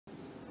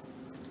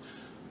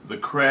The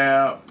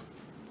crab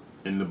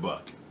in the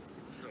bucket.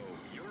 So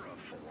you're a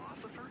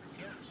philosopher?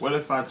 Yes. What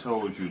if I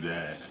told you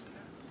that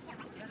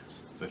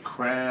Yes. the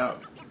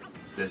crab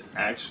that's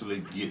actually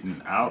getting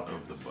out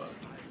of the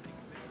bucket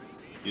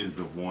is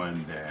the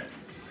one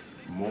that's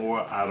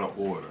more out of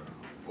order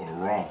or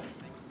wrong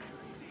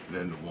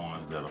than the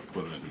ones that are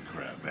putting the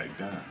crab back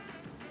down?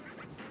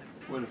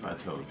 What if I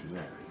told you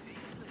that?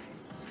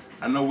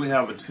 I know we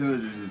have a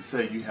tendency to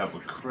say you have a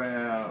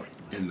crab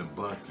in the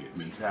bucket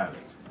mentality,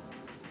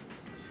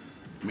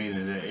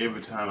 meaning that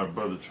every time a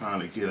brother trying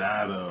to get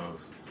out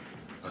of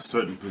a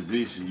certain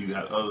position, you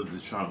got others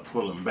that's trying to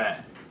pull him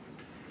back,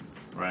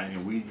 right?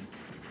 And we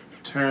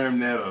term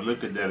that or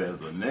look at that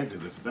as a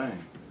negative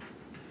thing.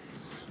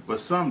 But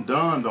something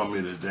dawned on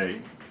me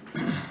today,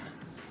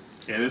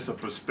 and it's a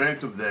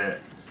perspective that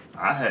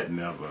I had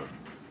never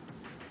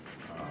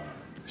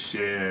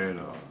shared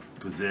or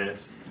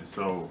possessed, and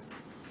so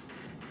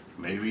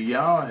maybe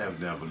y'all have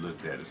never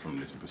looked at it from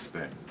this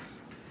perspective.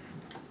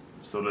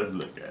 So let's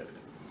look at it.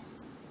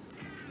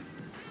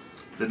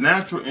 The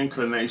natural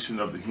inclination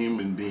of the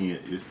human being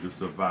is to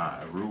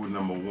survive. Rule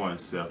number one,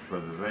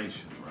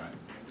 self-preservation, right?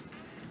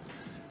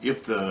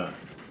 If the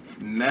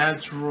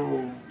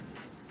natural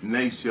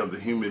nature of the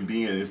human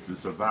being is to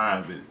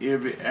survive, then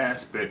every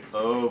aspect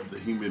of the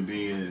human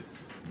being's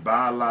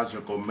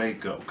biological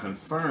makeup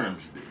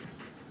confirms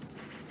this.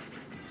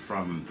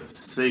 From the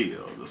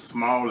cell, the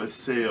smallest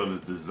cell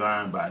is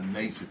designed by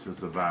nature to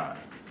survive,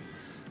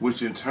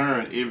 which in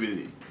turn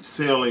every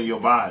cell in your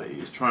body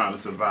is trying to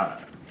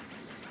survive.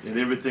 And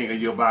everything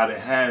in your body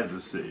has a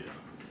cell,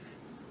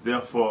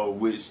 therefore,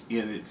 which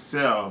in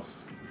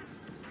itself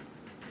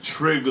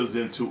triggers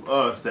into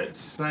us that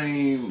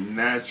same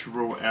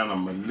natural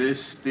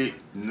animalistic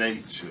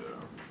nature.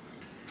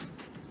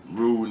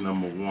 Rule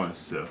number one,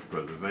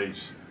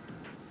 self-preservation.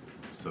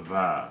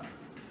 Survive,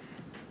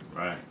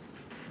 right?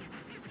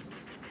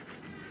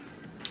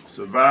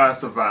 Survive,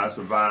 survive,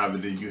 survive,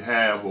 and then you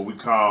have what we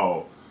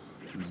call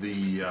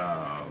the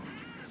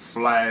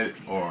flight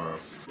or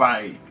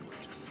fight.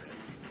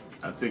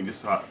 I think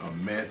it's a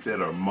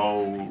method or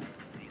mode,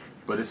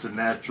 but it's a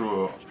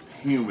natural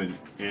human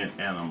and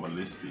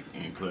animalistic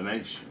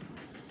inclination.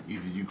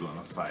 Either you're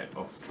gonna fight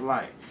or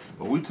flight.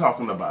 But we're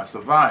talking about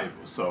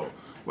survival. So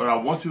what I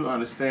want you to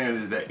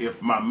understand is that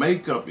if my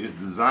makeup is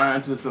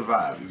designed to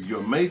survive, if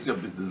your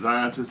makeup is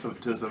designed to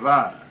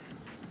survive,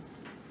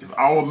 if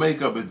our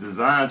makeup is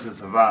designed to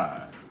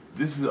survive,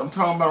 I'm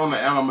talking about on the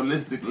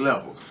animalistic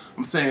level.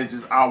 I'm saying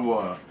just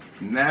our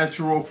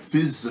natural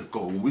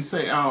physical. When we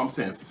say I'm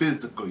saying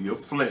physical, your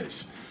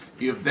flesh.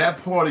 If that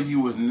part of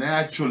you is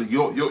naturally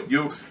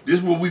this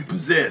is what we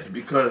possess,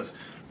 because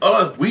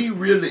we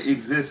really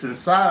exist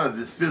inside of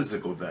this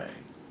physical thing.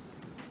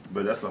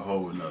 But that's a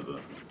whole another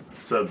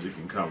subject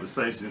and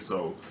conversation.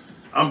 So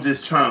I'm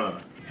just trying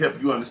to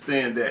help you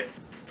understand that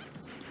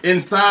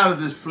inside of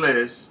this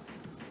flesh,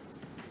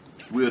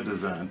 we're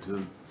designed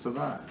to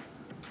survive.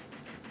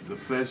 The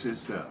flesh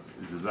itself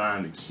is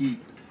designed to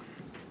keep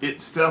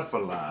itself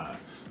alive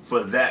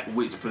for that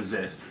which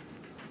possesses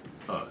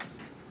us,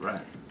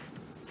 right?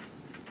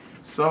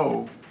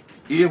 So,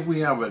 if we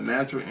have a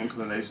natural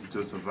inclination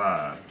to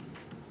survive,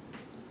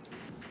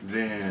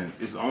 then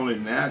it's only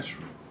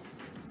natural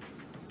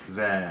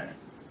that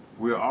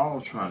we're all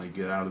trying to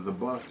get out of the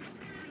bucket.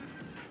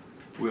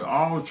 We're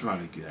all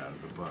trying to get out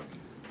of the bucket.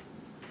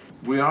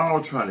 We're all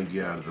trying to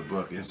get out of the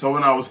bucket. And so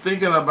when I was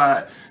thinking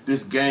about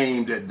this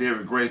game that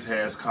Derek Grace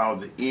has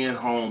called the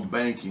in-home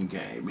banking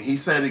game, and he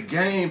said the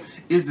game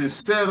isn't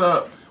set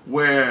up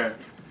where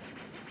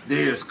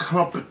there's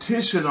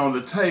competition on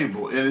the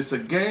table, and it's a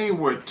game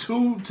where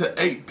 2 to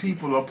 8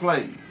 people are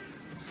playing.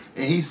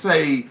 And he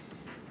say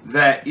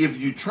that if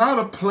you try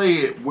to play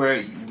it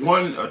where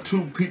 1 or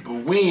 2 people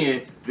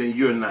win, then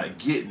you're not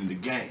getting the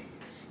game.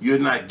 You're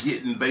not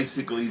getting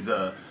basically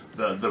the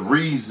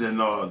reason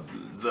or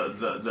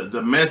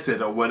the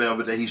method or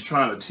whatever that he's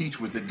trying to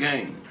teach with the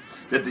game.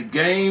 That the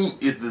game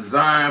is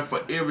designed for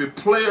every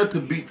player to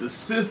beat the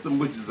system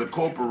which is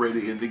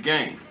incorporated in the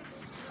game.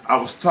 I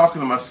was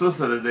talking to my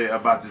sister today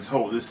about this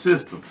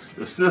system.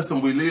 The system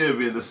we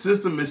live in, the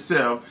system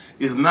itself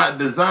is not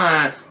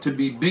designed to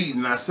be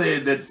beaten. I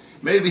said that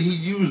maybe he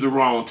used the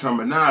wrong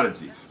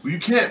terminology. You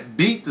can't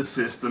beat the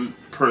system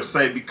per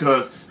se,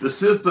 because the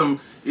system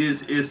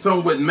is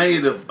somewhat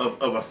made of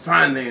a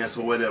finance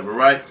or whatever,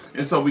 right?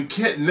 And so we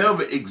can't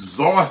never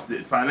exhaust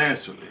it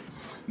financially.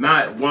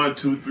 Not 1,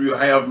 2, 3, or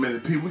however many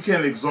people. We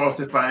can't exhaust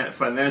it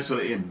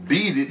financially and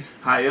beat it.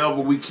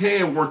 However, we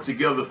can work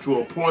together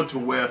to a point to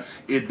where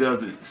it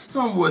doesn't,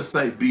 some would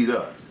say, beat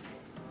us.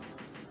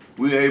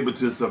 We're able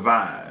to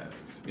survive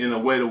in a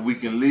way that we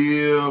can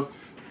live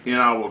in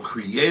our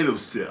creative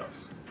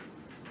self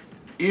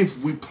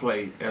if we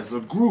play as a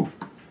group.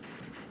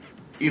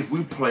 If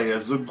we play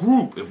as a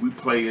group, if we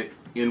play it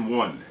in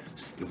oneness,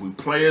 if we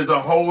play as a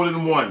whole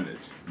in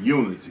oneness,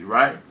 unity,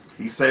 right?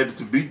 He said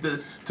to beat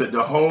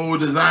the whole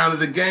design of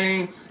the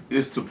game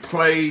is to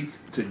play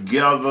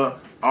together,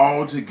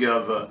 all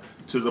together,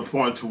 to the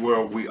point to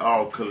where we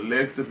all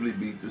collectively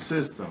beat the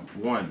system,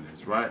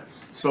 oneness, right?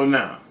 So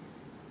now,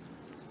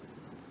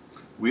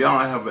 We all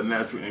have a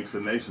natural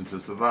inclination to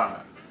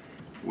survive.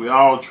 We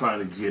all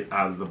trying to get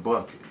out of the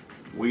bucket.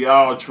 We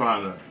all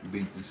trying to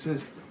beat the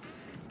system.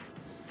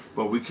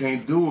 But we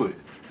can't do it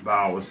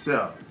by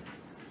ourselves.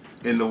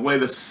 And the way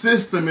the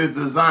system is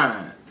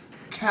designed,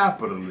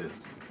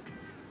 capitalism.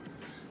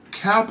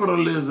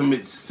 Capitalism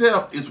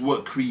itself is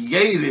what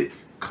created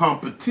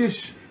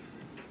competition.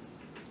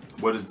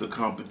 What is the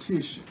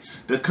competition?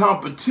 The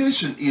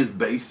competition is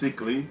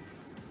basically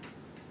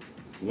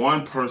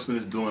one person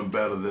is doing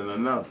better than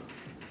another.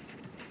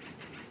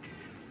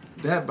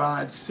 That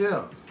by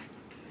itself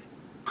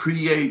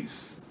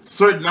creates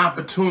certain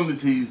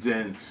opportunities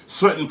and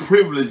certain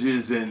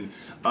privileges and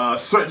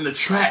certain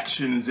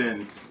attractions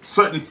and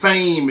certain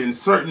fame and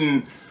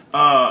certain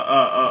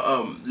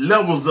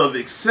levels of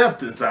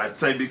acceptance, I'd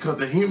say, because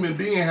the human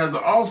being has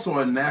also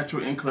a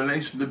natural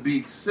inclination to be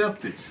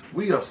accepted.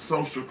 We are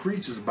social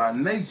creatures by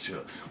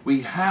nature.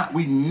 We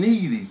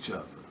need each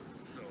other.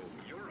 So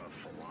you're a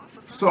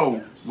philosopher?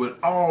 So,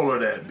 with all of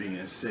that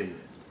being said,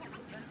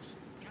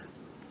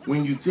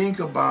 when you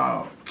think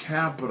about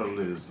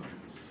capitalism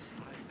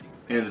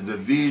and the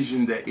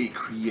division that it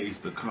creates,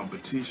 the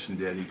competition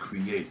that it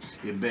creates,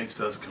 it makes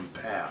us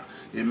compare.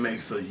 It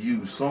makes us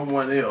use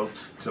someone else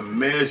to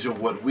measure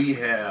what we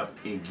have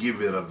and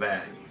give it a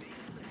value.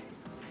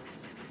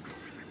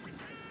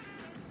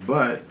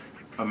 But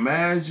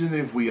imagine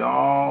if we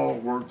all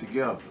work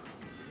together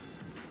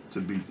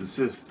to beat the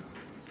system,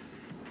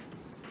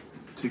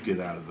 to get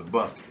out of the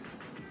bucket.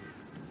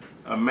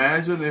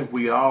 Imagine if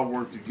we all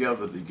work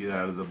together to get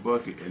out of the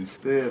bucket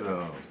instead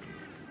of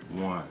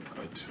one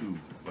or two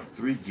or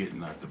three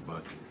getting out the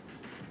bucket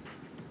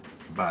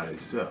by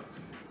themselves.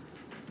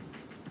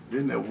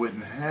 Then you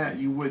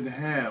wouldn't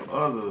have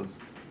others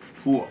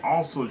who are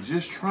also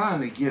just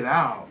trying to get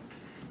out,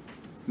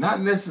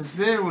 not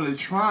necessarily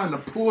trying to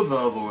pull the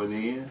other one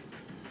in,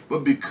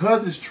 but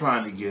because it's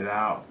trying to get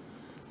out,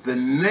 the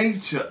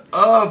nature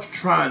of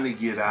trying to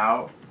get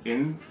out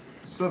and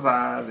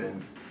survive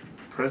and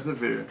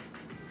persevere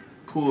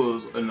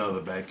pulls another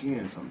back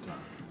in sometimes.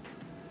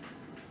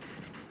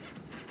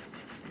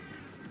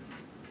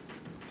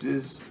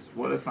 Just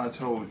what if I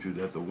told you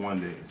that the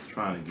one that is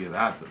trying to get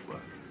out the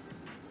bucket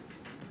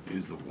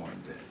is the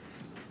one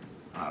that's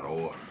out of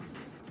order?